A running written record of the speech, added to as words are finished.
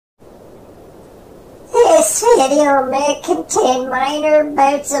This video may contain minor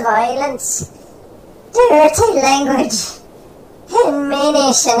bouts of violence, dirty language, and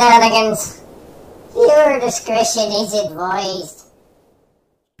many shenanigans. Viewer discretion is advised.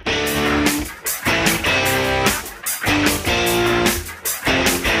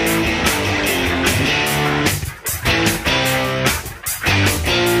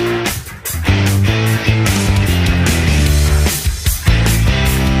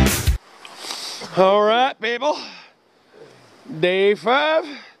 All right, people. Day 5.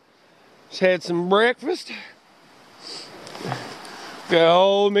 Just had some breakfast. Got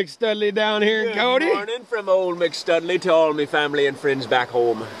old McStudley down here in Cody. Good morning from old McStudley to all my family and friends back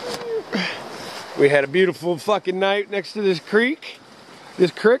home. We had a beautiful fucking night next to this creek.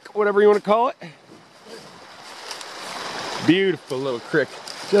 This creek, whatever you want to call it. Beautiful little creek.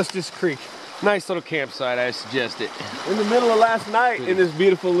 Justus Creek. Nice little campsite, I suggest it. In the middle of last night, in this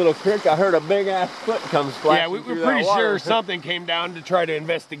beautiful little creek, I heard a big ass foot come splashing. Yeah, we're pretty sure something came down to try to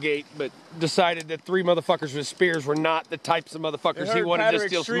investigate, but decided that 3 motherfuckers with spears were not the types of motherfuckers he wanted to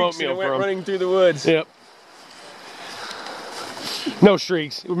steal smoke meal from. Running through the woods. Yep. No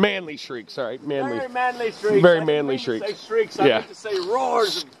shrieks, manly shrieks. All right, manly. Very manly shrieks. Very manly shrieks. Say shrieks. I like to say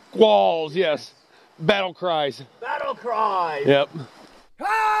roars. Squalls, yes. Battle cries. Battle cries. Yep.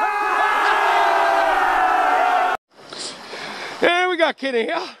 And we got Kenny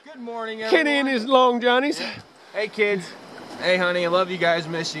here. Good morning, everyone. Kenny and his long johnnies. Hey, kids. Hey, honey. I love you guys.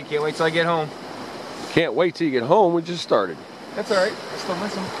 Miss you. Can't wait till I get home. Can't wait till you get home. We just started. That's all right. I still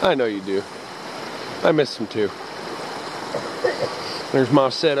miss them. I know you do. I miss them too. There's my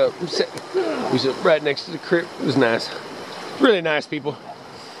setup. We sit right next to the crib. It was nice. Really nice people.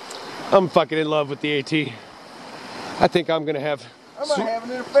 I'm fucking in love with the AT. I think I'm gonna have having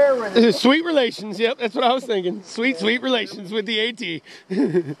an affair with it. sweet relations. Yep, that's what I was thinking. Sweet relations with the AT.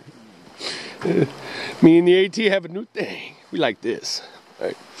 Me and the AT have a new thing. We like this. All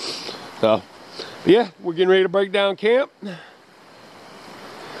right. So, yeah, we're getting ready to break down camp. Got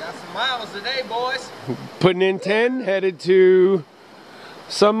some miles today, boys. Putting in 10, headed to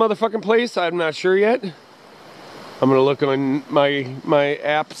some motherfucking place. I'm not sure yet. I'm gonna look on my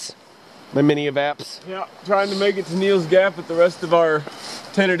apps. My mini of apps. Yeah, trying to make it to Neil's Gap with the rest of our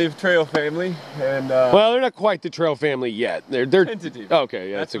tentative trail family, and well, they're not quite the trail family yet. They're tentative. Okay,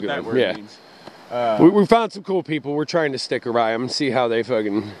 yeah, that's a good that one. Word Yeah, means. We found some cool people. We're trying to sticker by them and see how they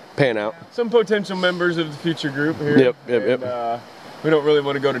fucking pan out. Some potential members of the future group here. Yep. We don't really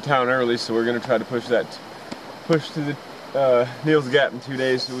want to go to town early, so we're going to try to push to the Neil's Gap in 2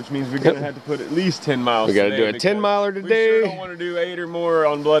 days, which means we're going to have to put at least 10 miles. We got to do a 10-miler today. We sure don't want to do 8 or more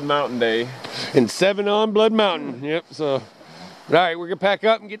on Blood Mountain Day. And 7 on Blood Mountain. Yep. So, all right, we're gonna pack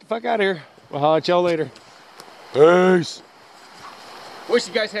up and get the fuck out of here. We'll holler at y'all later. Peace. Wish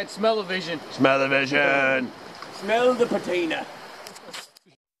you guys had smell-o-vision. Smell-o-vision. Smell the patina.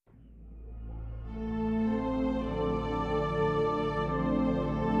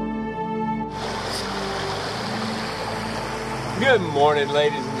 Good morning,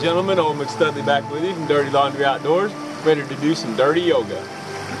 ladies and gentlemen. Old McStudley back with you from Dirty Laundry Outdoors, ready to do some dirty yoga.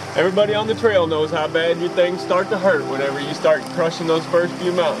 Everybody on the trail knows how bad your things start to hurt whenever you start crushing those first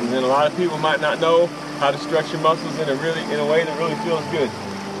few mountains, and a lot of people might not know how to stretch your muscles in a way that really feels good.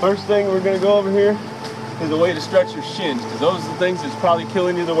 First thing we're going to go over here is a way to stretch your shins, because those are the things that's probably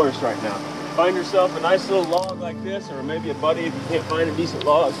killing you the worst right now. Find yourself a nice little log like this, or maybe a buddy if you can't find a decent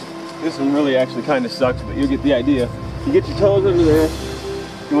log. This one really actually kind of sucks, but you'll get the idea. You get your toes under there.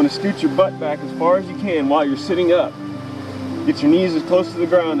 You want to scoot your butt back as far as you can while you're sitting up. Get your knees as close to the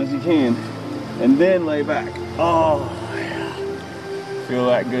ground as you can, and then lay back. Oh, yeah. Feel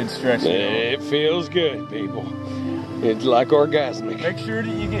that good stretch. It feels good, people. It's like orgasmic. Make sure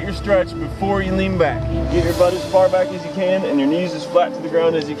that you get your stretch before you lean back. Get your butt as far back as you can, and your knees as flat to the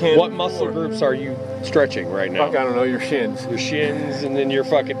ground as you can. What muscle groups are you stretching right now? Fuck, I don't know, your shins. Your shins, and then you're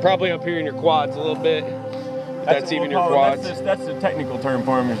fucking probably up here in your quads a little bit. That's even your quads. That's the technical term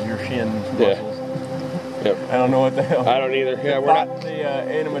for them, is your shin muscles. Yeah. Yep. I don't know what the hell. I don't either. Yeah, we're not the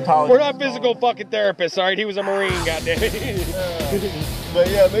animatologist. We're not physical fucking therapists, all right? He was a Marine, goddamn.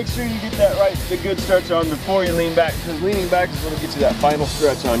 But yeah, make sure you get that right, the good stretch on before you lean back, because leaning back is going to get you that final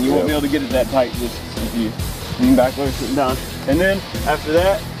stretch on. You won't be able to get it that tight just if you lean back while you're sitting down. And then after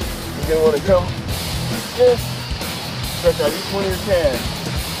that, you're going to want to come just stretch out each one of your calves.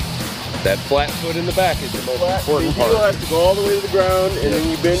 That flat foot in the back is the most important part. You have to go all the way to the ground, and then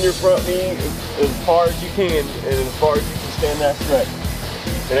you bend your front knee as far as you can, and as far as you can stand that stretch.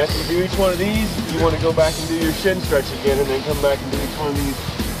 And after you do each one of these, you want to go back and do your shin stretch again, and then come back and do each one of these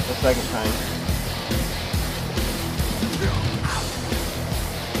a second time.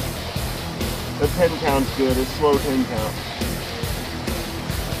 A 10 count's good, a slow 10 count.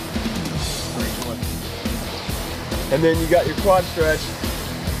 And then you got your quad stretch.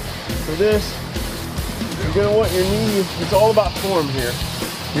 For this, you're gonna want your knee, it's all about form here.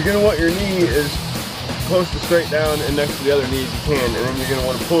 You're gonna want your knee as close to straight down and next to the other knee as you can. And then you're gonna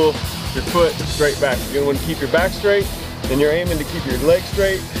wanna pull your foot straight back. You're gonna wanna keep your back straight, and you're aiming to keep your leg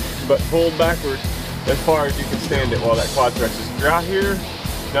straight, but pulled backward as far as you can stand it while that quad stretches. If you're out here,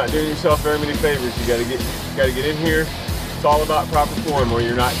 not doing yourself very many favors. You gotta get in here. It's all about proper form where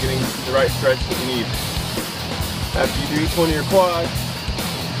you're not getting the right stretch that you need. After you do each one of your quads,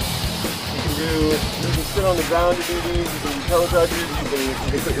 you can sit on the ground to do these, you can toe touches, you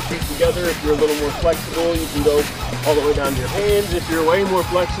can put your feet together. If you're a little more flexible, you can go all the way down to your hands if you're way more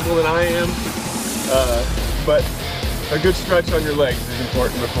flexible than I am. But a good stretch on your legs is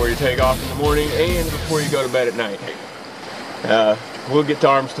important before you take off in the morning and before you go to bed at night. We'll get to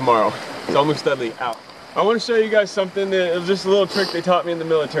arms tomorrow. It's almost Studley out. I want to show you guys something that it was just a little trick they taught me in the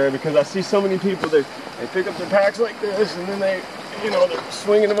military, because I see so many people, they pick up their packs like this and then they're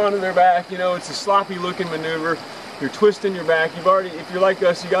swinging them onto their back. You know, it's a sloppy looking maneuver. You're twisting your back. You've already, if you're like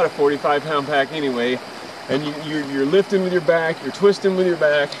us, you got a 45-pound pack anyway, and you're lifting with your back, you're twisting with your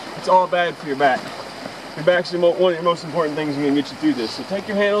back. It's all bad for your back. Your back's one of your most important things that's gonna get you through this. So take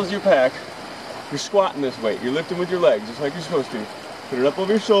your handles of your pack. You're squatting this weight. You're lifting with your legs, just like you're supposed to. Put it up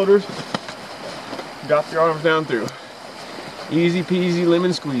over your shoulders. Drop your arms down through. Easy peasy,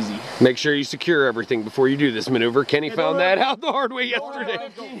 lemon squeezy. Make sure you secure everything before you do this maneuver. Kenny found that out the hard way yesterday.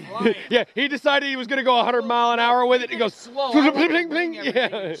 Yeah, he decided he was going to go 100-mile-an-hour with it. He goes slow. Bling, bling.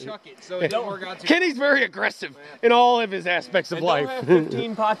 Yeah. Chuck it so it don't work out too. Kenny's very aggressive in all of his aspects of life. Don't have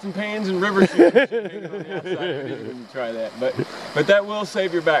 15 pots and pans and river shoes on the outside when you try that. But that will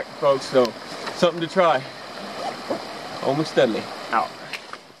save your back, folks. So something to try. Almost Studley out.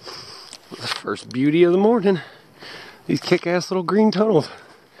 The first beauty of the morning. These kick-ass little green tunnels.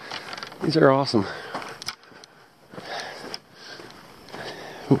 These are awesome.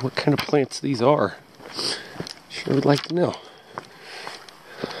 What kind of plants these are? Sure would like to know.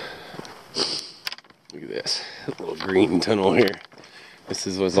 Look at this. A little green tunnel here. This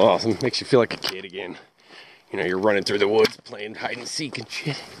is what's awesome. Makes you feel like a kid again. You know, you're running through the woods playing hide and seek and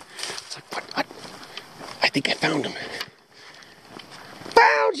shit. It's like, what? I think I found him.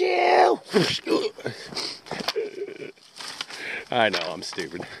 Found you! I know, I'm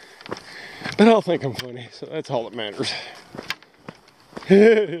stupid. But I'll think I'm funny, so that's all that matters.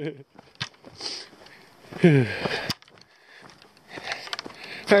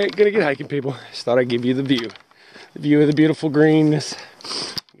 Alright, gonna get hiking, people. Just thought I'd give you the view. The view of the beautiful greenness.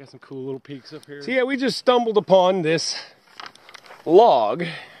 Got some cool little peaks up here. So yeah, we just stumbled upon this log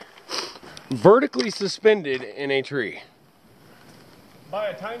vertically suspended in a tree. By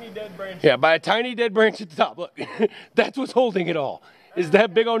a tiny dead branch. Yeah, by a tiny dead branch at the top. Look, that's what's holding it all. Is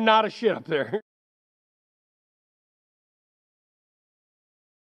that big old knot of shit up there.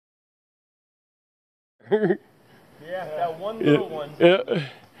 Yeah, that one little one. Yeah,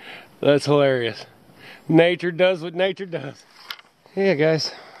 that's hilarious. Nature does what nature does. Yeah,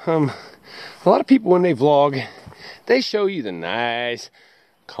 guys. A lot of people when they vlog, they show you the nice,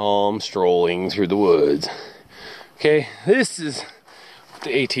 calm strolling through the woods. Okay, this is what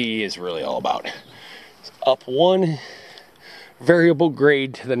the AT is really all about. It's up one variable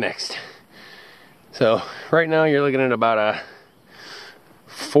grade to the next. So right now you're looking at about a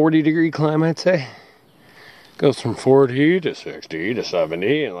 40-degree climb, I'd say. Goes from 40 to 60 to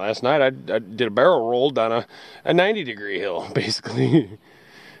 70, and last night I did a barrel roll down a 90-degree hill, basically.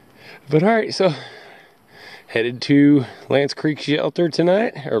 But alright, so headed to Lance Creek Shelter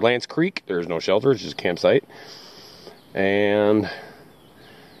tonight, or Lance Creek. There's no shelter, it's just a campsite. And I'm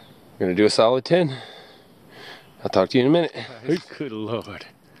gonna do a solid 10. I'll talk to you in a minute. Good Lord.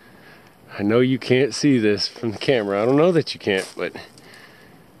 I know you can't see this from the camera. I don't know that you can't, but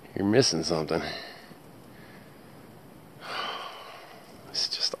you're missing something. It's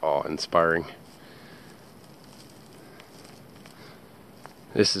just awe-inspiring.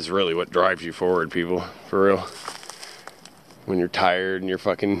 This is really what drives you forward, people, for real. When you're tired and your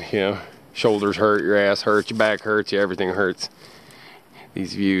fucking, shoulders hurt, your ass hurts, your back hurts, everything hurts.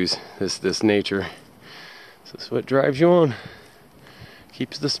 These views, this nature, this is what drives you on.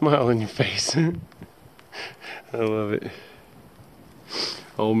 Keeps the smile on your face. I love it.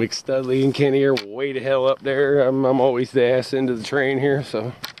 Old McStudley and Kenny are way the hell up there. I'm always the ass into the train here,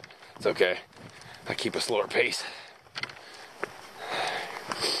 so it's okay. I keep a slower pace.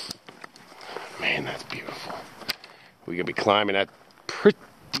 Man, that's beautiful. We're gonna be climbing that pretty,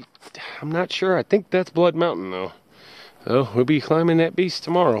 I'm not sure. I think that's Blood Mountain though. So we'll be climbing that beast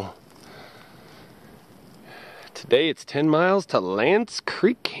tomorrow. Today it's 10 miles to Lance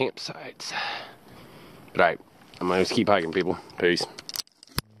Creek campsites. But alright, I'm gonna just keep hiking, people. Peace.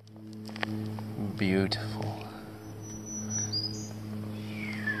 Beautiful.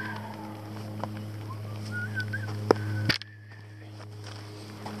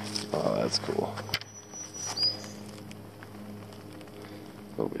 Oh, that's cool.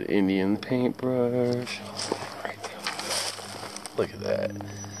 A little bit of Indian paintbrush. Right. Look at that.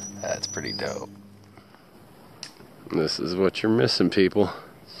 That's pretty dope. This is what you're missing, people.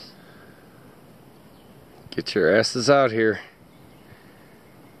 Get your asses out here.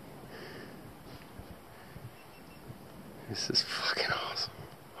 This is fucking awesome.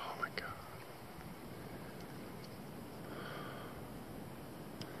 Oh my god.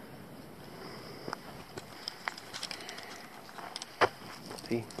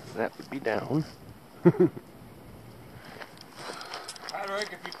 See, that would be down. Rick,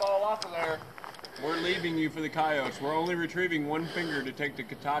 if you fall off of there, we're leaving you for the coyotes. We're only retrieving one finger to take to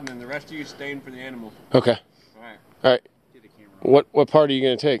Katahdin, and the rest of you staying for the animals. Okay. Alright. Alright. What part are you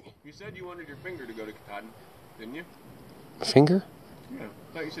gonna take? You said you wanted your finger to go to Katahdin, didn't you? Finger? Yeah.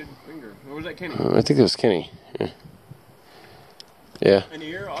 I thought you said finger. Or was that Kenny? I think it was Kenny. Yeah. An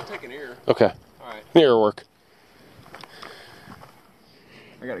ear? I'll take an ear. Okay. Alright. Ear work.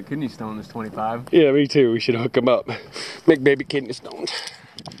 I got a kidney stone that's 25. Yeah, me too. We should hook them up. Make baby kidney stones.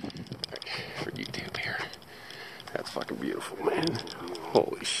 Right, for YouTube here. That's fucking beautiful, man.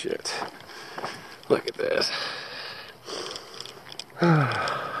 Holy shit. Look at this.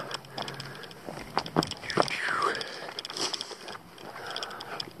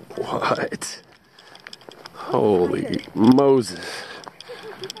 What? Holy Moses.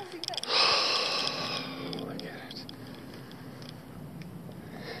 Look at it.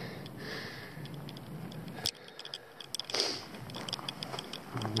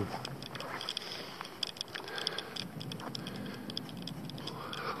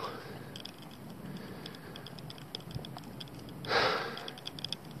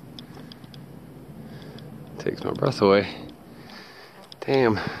 Takes my breath away.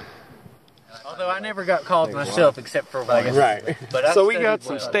 Damn. Although I never got called myself except for wagon. Right. But So we got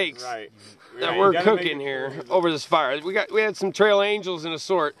some steaks Right. that we're cooking here over this fire. We had some trail angels and a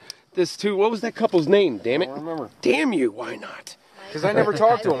sort. This too. What was that couple's name? Damn it. I don't remember. Damn you. Why not? Because I never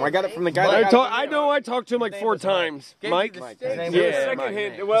talked to him. I got it from the guy I that got know. I talked to him like 4 times. Mike. Yeah,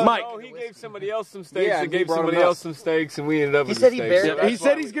 Mike. Well, Mike. no, he gave somebody else some steaks. Yeah, and he gave brought somebody them else some steaks, and we ended up with said the he steaks. buried Yeah, he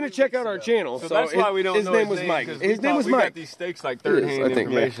said he's gonna check out our channel. So that's why we don't his know name his was name, Mike. 'cause His we name thought was we got Mike. these steaks like Yes, third-hand I think.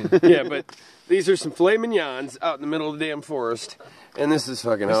 information. Yeah, but these are some filet mignons out in the middle of the damn forest, and this is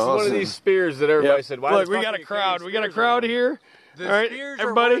fucking This is awesome. one of these spears that everybody Yep. said, why Look, the we fuck got are a you crowd. carrying We got a spears crowd around? here. The All right, spears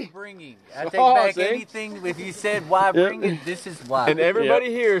everybody. are worth bringing. I take Oh, back see? anything. If you said why bring it, this is why. And everybody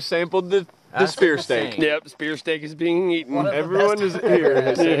here sampled the spear steak. Yep, spear steak is being eaten. One of the Everyone is here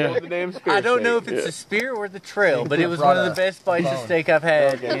has sampled the damn spear I don't know if steak. it's the spear or the trail, but it was one of the best bites of steak I've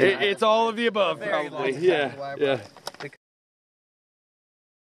had. It's all of the above, Very probably. long Yeah, time. yeah.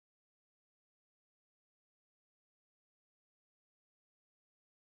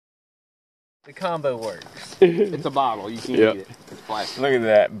 The combo works. It's a bottle. You can't Yep. eat it. It's plastic. Look at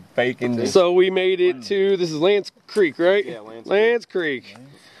that bacon. So we made it to, this is Lance Creek, right? Yeah, Lance Lance Creek.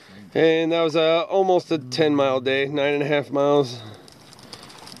 And that was almost a 10-mile day, 9.5 miles.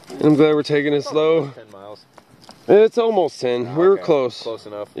 And I'm glad we're taking it slow. 10 miles. It's almost 10. We were close. Close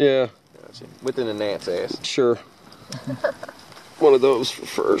enough. Yeah, Gotcha. Within a gnat's ass. sure. One of those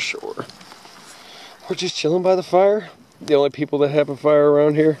for sure. We're just chilling by the fire. The only people that have a fire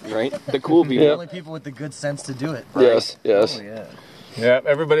around here. Right? The cool people. Yeah. Only people with the good sense to do it. Yes, yes. Oh, yeah. Yeah,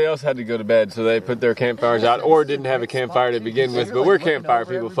 everybody else had to go to bed, so they put their campfires out, or didn't have a campfire to begin with. But we're campfire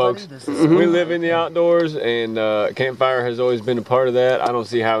people, folks. We live in the outdoors, and campfire has always been a part of that. I don't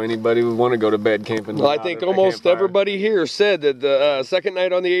see how anybody would want to go to bed camping. Well, I without think a almost campfire. everybody here said that the second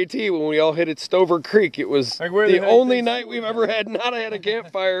night on the AT, when we all hit at Stover Creek, it was Like, where the the heck only did- night we've ever had not had a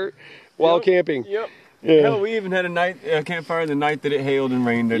campfire while Yep. camping. Yep. Yeah. Hell, we even had a campfire the night that it hailed and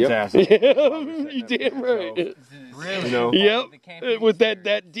rained its ass off. You damn right. You know? Yep, with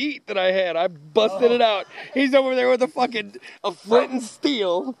that DEET that I had, I busted it out. He's over there with a flint and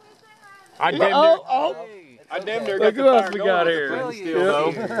steel. I damn near got Look the who else fire we going got with here. the flint and steel,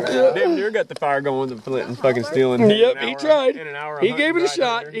 though. Damn near got the fire going with the flint and fucking steel. In Yep, an he hour- tried. in an hour of He gave it a hunting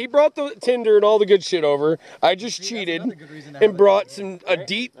shot. right He brought the tinder and all the good shit over. I just cheated and brought a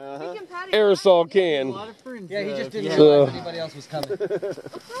DEET aerosol can. Yeah, he just didn't So- realize anybody else was coming.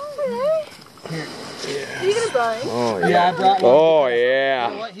 Are you gonna buy? Yeah, I brought one. Oh You know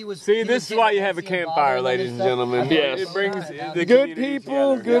yeah. what? He was, See, he was this is getting why you have a fancy and campfire, bottling ladies and stuff. gentlemen. Yes. It brings the Good community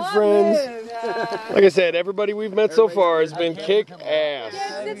people, together. good friends. Like I said, everybody we've met so far has been kick ass.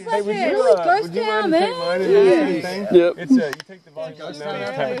 It's like it goes down, man. Yep. It's you take the vodka and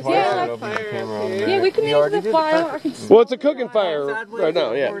tap it twice and it opens the camera on. Yeah, we can use the fire. Well, it's a cooking fire right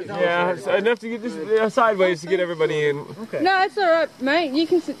now, yeah. Yeah, it's enough to get this sideways to get everybody in. Okay. No, it's alright, mate. You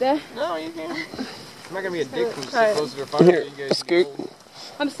can sit there. No, you can't. I'm not gonna be a dick when you sit closer to fire. Here, You guys scoot.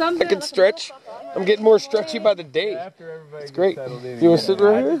 I'm sunburned. I can stretch. I'm getting more stretchy by the day. It's great. You want to sit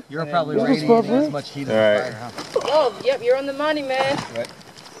right here? You're probably There's a radiating spot for as it. much heat as the fire, huh? Oh, yep, you're on the money, man.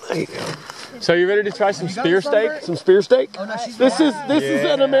 There you go. So you ready to try some spear steak? Some spear steak? Oh, no, she's This is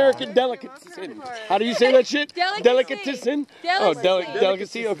an American delicacy. How do you say that shit? Delicacy. Delicatessen? Oh,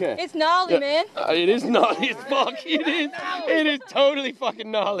 delicacy? Okay. It's gnarly, man. It is gnarly as fuck. It is totally fucking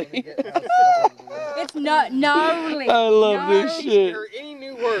gnarly. It's not gnarly. I love this shit. any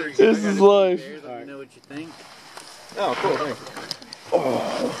new words. This is life. Let me know what you think. Oh, cool. Thanks.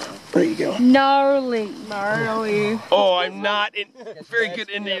 Oh, there you go. Gnarly. Oh, I'm not a very good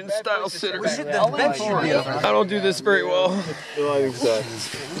Indian style sitter. I don't do this very well. I think so.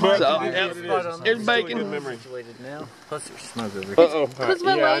 So, here's bacon. Plus there's smoke over here. Uh-oh. Because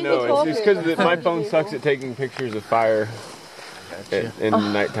we're Yeah, I lazy know. It's just talking. because my phone sucks at taking pictures of fire in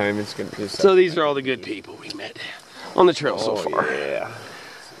nighttime. It's gonna just So these are all the good people we met on the trail so far. Yeah.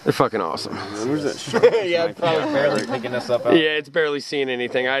 They're fucking awesome. Where's that? Yeah, probably barely picking us up. Yeah, it's barely seeing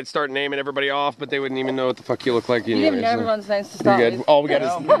anything. I'd start naming everybody off, but they wouldn't even know what the fuck you look like You anyway. didn't know so. everyone's names to You're start good. with. All we got is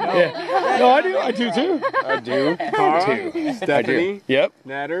yeah. No, I do too. I do too. Stephanie, Yep.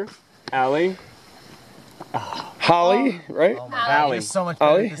 Natter, Allie, Holly, right? Oh my God, Allie. you're so much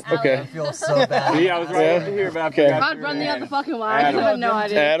better Ollie? at this than Okay. I feel so bad. See, I was right over here, but I Okay. forgot I'd your run the name. other fucking way. I had no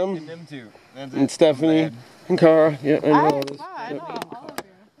idea. Adam Them two. and Stephanie and Cara. Yeah, I know all this.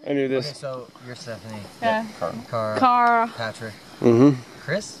 I knew this. So, you're Stephanie. Yeah. Cara. Cara. Patrick. Mm-hmm.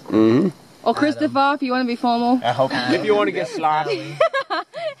 Chris? Mm-hmm. Or Christopher, if you want to be formal. I hope If you want to get sloppy. Allie.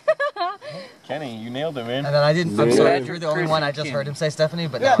 Kenny, you nailed it, man. And then I didn't. I'm Yeah. sorry, you're the only one. I just heard him say Stephanie,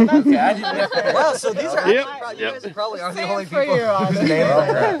 but no. Okay, I didn't. Wow, so these are actually Yep, you yep. guys probably are the only people whose names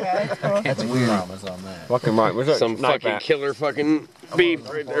are that. That's weird. Fucking right. Where's that? Some fucking killer fucking beef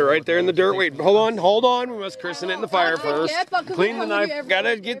right there in the dirt. Wait, hold on. We must christen it in the fire first. Clean the knife.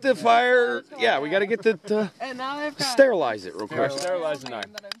 Gotta get the fire. Yeah, we gotta get the sterilize it real quick. Sterilize the knife.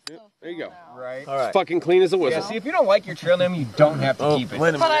 There you go. Right. All right. It's fucking clean as a Yeah, whistle. see, if you don't like your trail name, you don't have to keep it.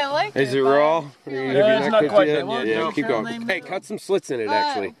 But I like Is it raw? Have you it's not cooked quite it that yet? long. Yeah, No. keep going. Hey, cut some slits in it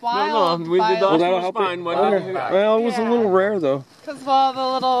actually. No, we did the Well, that'll help spine, it. wasn't Okay. it? Well, it was a little rare though. Because of all the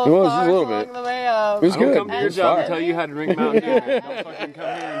little It was just a stars little along bit. the way up. It was I don't good. come to It your was job to fire. tell you how to drink Mountain Dew. Man. Don't fucking come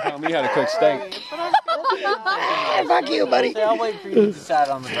here and tell me how to cook steak. Fuck you, buddy. I'll wait for you to decide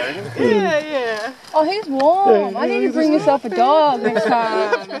on the burger. Yeah. Oh, he's warm. I need to bring yourself a dog next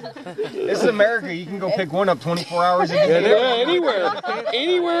time. This is America. You can go pick one up 24 hours a day. Yeah,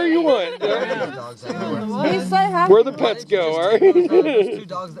 anywhere you want. Dogs everywhere. He's so happy. Where the pets go, all right? Those two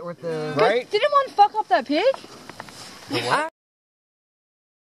dogs that were at the Right? Didn't one fuck up that pig?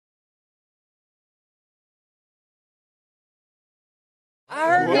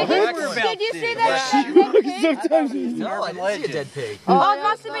 I heard. Did you see that dead pig? Sometimes. No, I didn't see a dead pig. Oh, it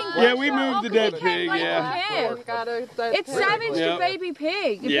must have been. Yeah, we moved the dead pig. Yeah. It savaged Yep. the baby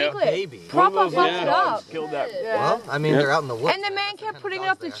pig. The Yep. piglet. Baby. Proper fucked Yeah. it up. Killed that. Well, I mean, they're out in the woods. And the man kept putting it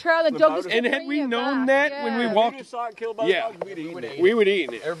up the trail. The dog just And had we known that when we walked, saw it killed by Yeah. dogs, we'd eat it. we would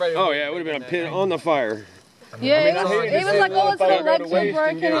eat it. Everybody Oh yeah, it would have been a pin on the fire. Yeah, I it was like all his little legs were You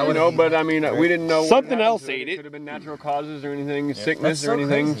broken. know, but I mean, we didn't know what Something happened else to ate It it. could have been natural causes or anything, sickness That's or so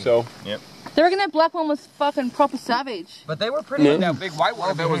anything. crazy. So They reckon that black one was fucking proper savage. But they were pretty. Yeah. That big white one,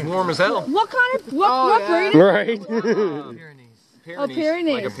 I bet was warm as hell. What kind of what breed? Right. Oh,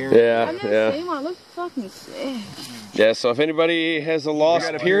 Pyrenees. Like a Pyrenees. Yeah, I've never yeah. seen one. It looks fucking sick. Yeah, so if anybody has a lost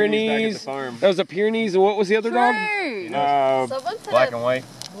got a Pyrenees back at the Pyrenees, farm. that was a Pyrenees, and what was the other dog? True. Someone said Black and white.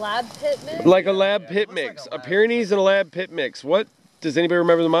 lab pit mix. Like a lab pit mix. A Pyrenees and a lab pit mix. What? Does anybody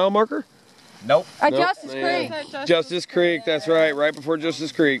remember the mile marker? Nope. At Nope. Justus Yeah. Creek. Justice Creek, that's right before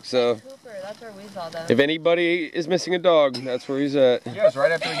Justice Creek. So Cooper, that's where we saw them. if anybody is missing a dog, that's where he's at. Yeah, it's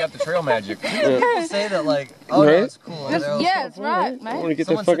right after we got the trail magic. People say that like, oh, Right? no, it's cool. Yeah, it's right, I want man. to get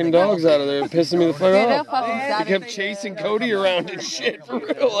Someone the said fucking they got dogs out of there, pissing me the fuck Yeah, they're off. fucking They savage. kept chasing Cody around and shit for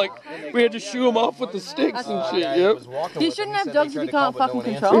real. Like we had to shoo him off with the sticks and shit. Yep. You shouldn't have dogs if you can't fucking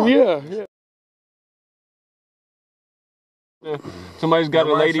control. Yeah. Somebody's got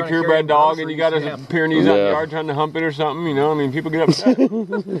a lady purebred dog and you got a Pyrenees out in the yard trying to hump it or something, you know? I mean, people get upset.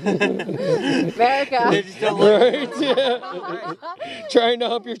 America. Right? Yeah. Trying to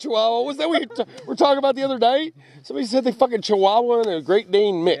hump your Chihuahua. Was that what you were talking about the other night? Somebody said they fucking Chihuahua and a Great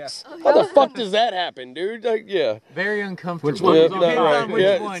Dane mix. How the fuck does that happen, dude? Like, yeah. Very uncomfortable. Which one was not right?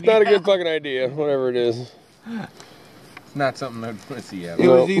 Yeah, it's not a good fucking idea, whatever it is. It's not something I'd want to see happen. It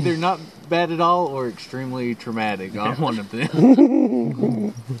was either not bad at all or extremely traumatic on one of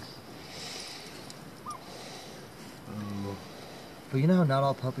them. But you know how not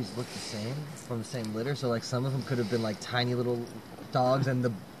all puppies look the same from the same litter? So like some of them could have been like tiny little dogs and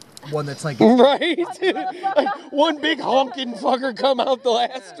the one that's like... Right? Like one big honking fucker come out the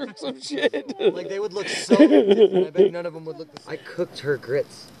last or some shit. Like they would look so different. I bet none of them would look the same. I cooked her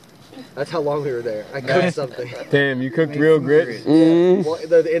grits. That's how long we were there. I cooked something. Damn, you cooked real grits? Mm. Well,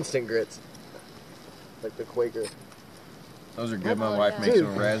 the instant grits. Like the Quaker. Those are good. My wife makes them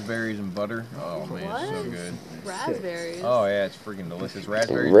with raspberries and butter. Oh man, it's so good. Raspberries. Oh yeah, it's freaking delicious.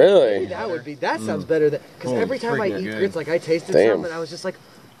 Raspberries. Really? That sounds better than... Because every time I eat good. grits, like I tasted Damn. some and I was just like,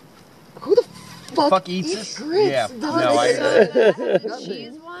 who the fuck eats this? grits? Yeah. No, No, The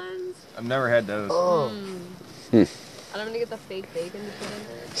cheese ones. I've never had those. Oh. And I'm gonna get the fake bacon to put in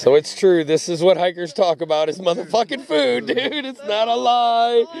there. So it's true. This is what hikers talk about is motherfucking food, dude. It's not a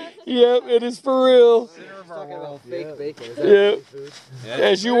lie. Yep, it is for real. Talking about fake bacon. Is that Yep. food?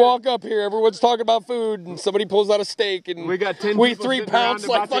 As you walk up here, everyone's talking about food, and somebody pulls out a steak, and We got 10 we people 3 sitting around pounce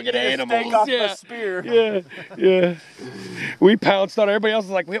like about to fucking eat a steak animals. off Yeah. a spear. Yeah, yeah. We pounced on everybody else.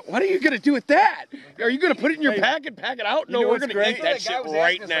 Is like, what are you gonna do with that? Are you gonna put it in your pack and pack it out? No, know we're what's gonna great? eat that shit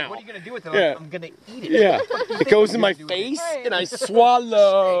right now. What are you gonna do with it? Yeah. I'm gonna eat it. Yeah, it goes in my face and I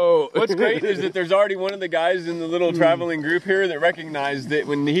swallow. What's great is that there's already one of the guys in the little traveling group here that recognized that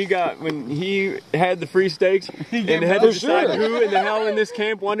when he had the free steaks and had to decide who in the hell in this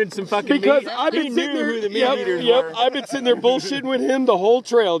camp wanted some fucking Because meat, I've he been knew sitting there. who the meat eaters Yep. were. I've been sitting there bullshitting with him the whole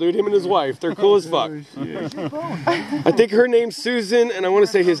trail, dude. Him and his wife. They're cool as fuck. I think her name's Susan, and I want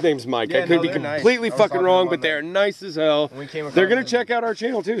to say his name's Mike. I could be completely fucking wrong, but they're nice as hell. They're gonna check out our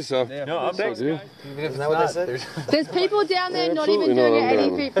channel too. So No, thanks, dude. Isn't that what they said? There's people down there not Absolutely even doing not. it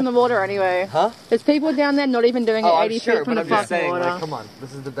 80 feet from the water anyway. Huh? There's people down there not even doing it Oh, 80 I'm feet sure, from but the I'm just fucking saying, water. like, come on,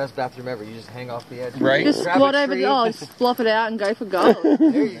 this is the best bathroom ever. You just hang off the edge. Right? Just Grab squat a over tree. the, just flop it out and go for gold.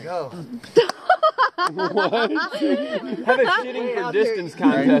 There you go. Have a shitting for distance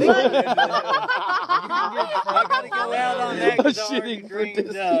contest. I gotta go out on that. A shitting for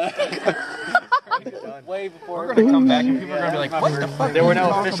distance. Way before We're gonna come back and people are gonna be like, what the fuck? there were no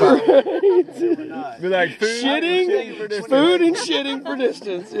official. Be like, food Food and shitting for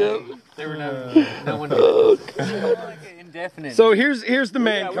distance. Yep. There were no one. Indefinite. So here's the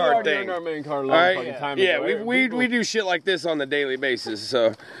man we card already thing. earned our man card a All long right. fucking time Yeah, ago. we do shit like this on the daily basis.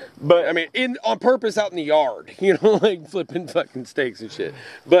 So, but I mean, on purpose out in the yard, you know, like flipping fucking steaks and shit.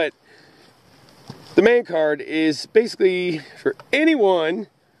 But the man card is basically for anyone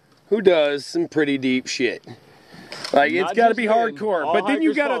who does some pretty deep shit. Like it's Not got to just be men. hardcore, All but then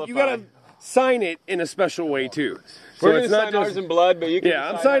you hikers gotta sign it in a special way too. So We're it's gonna not sign ours just in blood, but you can yeah.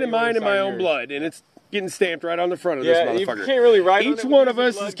 I'm decide how signing you wanna mine in my sign own yours. blood, and it's getting stamped right on the front of Yeah, this you motherfucker. can't really write on Each it one with of your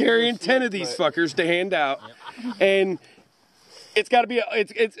us blood is 'cause carrying it's 10 of slick, these but- fuckers to hand out, and it's got to be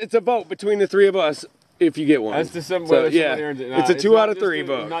it's a vote between the 3 of us if you get one. That's to some So, whether yeah, somebody earns it. it's a 2 not out of just 3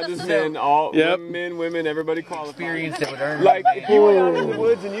 vote. Not just men, all Yep. men, women, everybody qualifies. Experience that would earn. Like if you went out in the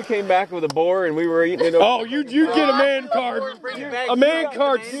woods and you came back with a boar and we were eating it. Oh, you get a man card, a man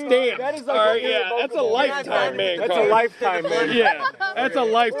card stamp. That is All like right, yeah, that's a lifetime man card. That's a lifetime, man. Yeah, that's a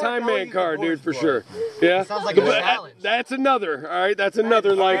lifetime man card, dude, for sure. Yeah, Sounds like a challenge. that's another. All right, that's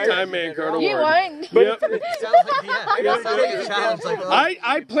another lifetime man card award. You won't. Yep. Sounds like, yeah. Sounds like a challenge. Like,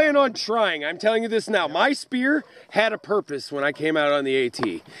 I plan on trying. I'm telling you this now. My spear had a purpose when I came out on the AT,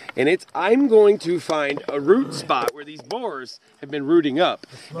 and I'm going to find a root spot where these boars have been rooting up,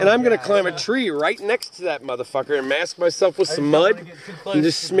 and I'm going to climb a tree right next to that motherfucker and mask myself with some mud and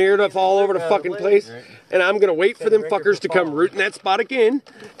just smear it up all over the fucking place, and I'm going to wait for them fuckers to come root in that spot again,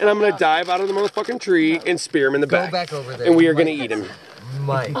 and I'm going to dive out of the motherfucking tree and spear him in the back, back over there. and we are going to eat him.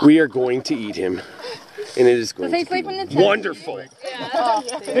 Mike. We are going to eat him. And it is going Does he to sleep be in the tent? wonderful.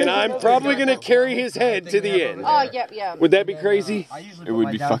 And I'm probably going to carry his head to the end. Oh, yep, yeah. Would that be crazy? It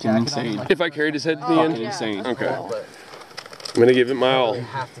would be fucking insane. If I carried his head to the end? Insane. Okay. I'm going to give it my all.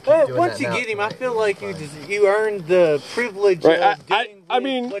 Have to keep But doing once that you now. get him, I feel like you earned the privilege Right, of getting I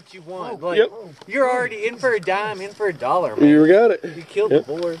mean, what you want. Like, yep. You're already in for a dime, in for a dollar, man. You got it. You killed the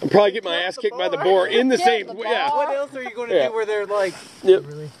boar. I'm probably getting my ass kicked by the boar in the same. Yeah. What else are you going to do where they're like? Yep.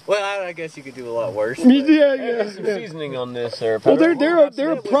 Well, I guess you could do a lot worse. Yeah. Some seasoning on this, sir. Well,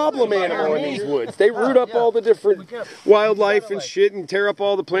 they're a problem animal in these woods. They root up all the different wildlife and shit and tear up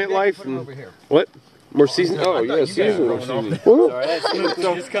all the plant life. And, what? More season? Oh, yeah, seasoning. So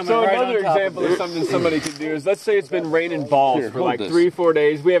another example of something somebody could do is, let's say it's been raining balls for like 3-4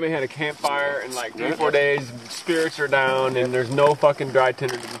 days. We haven't had a campfire in like 3-4 days. Spirits are down and there's no fucking dry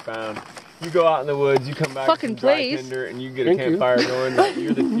tinder to be found. You go out in the woods, you come back with some dry tinder, and you get a campfire going.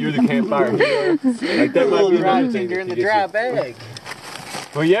 You're the campfire hero. Like that might be dry tinder in the dry bag.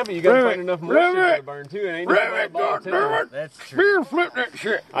 Well, yeah, but you gotta find enough more shit to burn too. It ain't no That's true. Flip that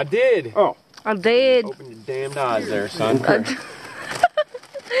shit. I did. Oh. I did. Open your damned eyes there, son.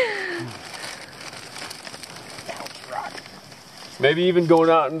 Maybe even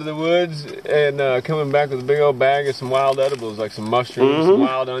going out into the woods and coming back with a big old bag of some wild edibles, like some mushrooms, some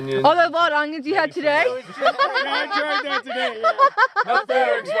wild onions. Oh, those wild onions you had today? Yeah, I tried that today. Not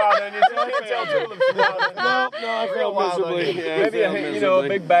Frederick's wild onions. I can't tell Tulip's wild onions. No, I failed miserably. Yeah, Maybe a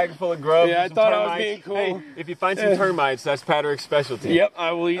big bag full of grubs. Yeah, I thought I was being cool. Hey, if you find some termites, that's Patrick's specialty. Yep,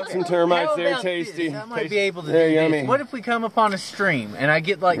 I will eat some termites. They're tasty. I might be able to do They're this. yummy. What if we come upon a stream and I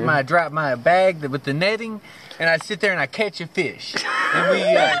get like my bag with the netting, and I sit there and I catch a fish, and we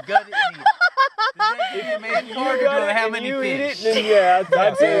gut it and eat it? Does that give you a man card to know how many fish? Then yeah,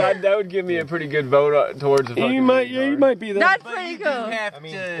 I'd say that would give me a pretty good vote towards the fucking You might be that. That's But pretty you do cool. have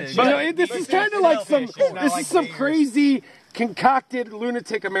to. This is kind of like some crazy concocted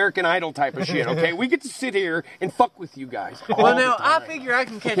lunatic American Idol type of shit. Okay, we get to sit here and fuck with you guys. Well, now I figure I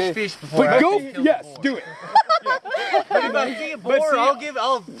can catch fish before. But I go, can kill yes, the boar. do it. But if I see a boar,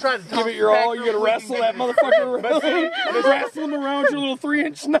 I'll try to Give it your all. You're gonna wrestle that motherfucker around. Wrestle him around with your little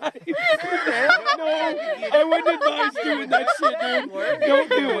 3-inch knife. No, I wouldn't advise doing that shit, dude. Don't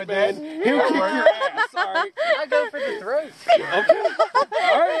do it, man. He'll kick your ass. All right. I go for the throat. Okay.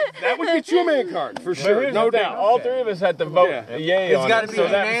 All right. That would get you a man card for sure, no doubt. All three of us had to vote yay on gotta it. be So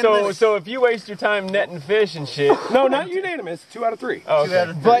unanimous. so if you waste your time netting fish and shit. No, not unanimous. 2 out of 3. Oh,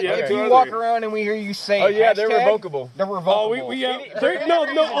 okay. But Yeah, if two you out of walk three. around and we hear you say Yeah, they're hashtag, revocable. They're revocable. Oh,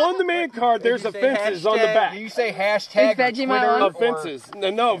 no, on the man card, there's offenses on the back. Do you say hashtag Is Vegemite or on? Twitter, or- Offenses.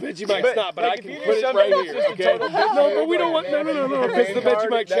 No, Vegemite's not, but I if can you put do it something right that's here, just a okay? total bitch, No, but we don't want, no, because the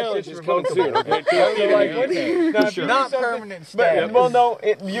Vegemite challenge is coming soon, okay? Not permanent But, status. well, no,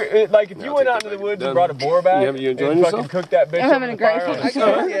 like if you went out into the woods and brought a boar back Yeah, you enjoying and fucking yourself? cooked that bitch I'm over having the a great fire on time. the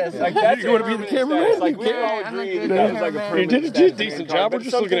stove, Yes. like that's You wanna be the cameraman? Like we all Yeah, I'm agreed not that was like a good. permanent You did a status decent in the job. car, We're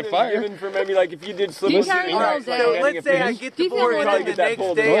just but looking at something fire. Given for maybe like if you did slip You us carry in all right, day. So getting let's a say I fish. get the Do you board feel and like then get the that next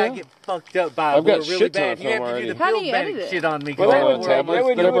pulled day I in? get fucked up by a I've got boar really shit ton bad. of You have them to do already. the How do field you edit medic it? shit on me. Well, I have a I'll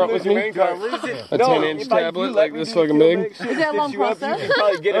tablet that I brought with me. lose it. A 10-inch tablet like this fucking big. Is that a long process? You could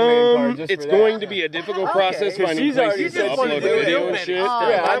probably get a man card just It's for that. going to be a difficult process Because finding she's already places to said she upload did it. video and shit.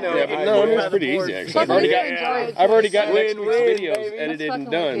 Yeah, I know. Yeah, but no, it's pretty easy actually. Plus, I've already we got enjoy it. next week's Win-win, videos baby. edited That's and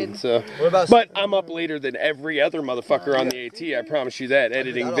fucking done. wicked. So, What about but I'm up later than every other motherfucker on the AT. I promise you that.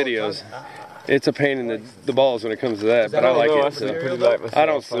 Editing videos. It's a pain in the balls when it comes to that, but I like it. So. I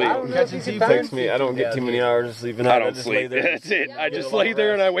don't sleep. Takes me. I don't get too many hours of sleep. I don't sleep. That's it. I just lay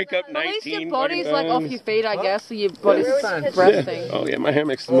there and I wake up At least your 19 body's fucking like off times. your feet, I guess, so your body's resting. Oh yeah, my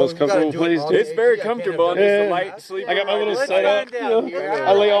hammock's the most comfortable place. Dude. It's very comfortable. And it's a light sleep. I got my little setup.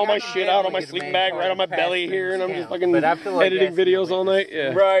 I lay all my shit out on my sleeping bag right on my belly here, and I'm just fucking editing videos all night.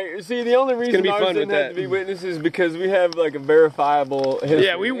 Yeah. Right. See, the only reason be ours fun with didn't have that. to be witnesses because we have like a verifiable history.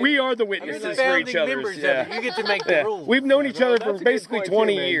 Yeah, we are the witnesses for each other. Yeah. You get to make the Yeah. rules. We've known each other for basically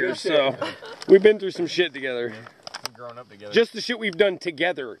 20 years, so we've been through some shit together. Just the shit we've done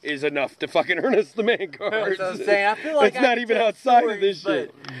together is enough to fucking earn us the man cards. That's what I'm saying. I feel like It's not even outside of this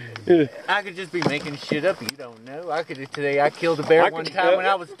shit. I could just be making shit up. You don't know. I killed a bear one time when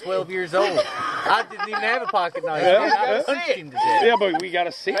I was 12 years old. I didn't even have a pocket knife. I punched him to death. Yeah, but we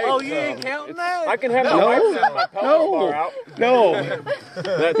gotta see. Oh, you ain't counting that? I can have my wife send my pellet bar out. No.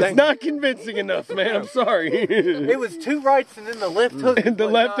 It's not convincing enough, man. I'm sorry. It was 2 rights and then the left hook. And the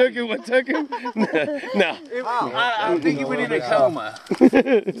left hook and what took him? No. I think he went in a coma.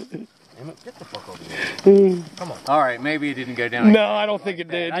 Get the fuck over here. Come on. All right, maybe it didn't go down. No, I don't think it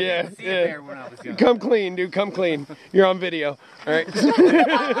did. I Yeah. didn't see a bear when I was young. Come clean, dude. Come clean. You're on video. All right.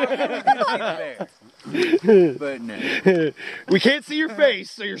 But no. We can't see your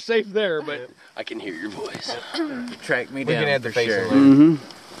face, so you're safe there, but I can hear your voice. Track me We down can add for the face sure. in there.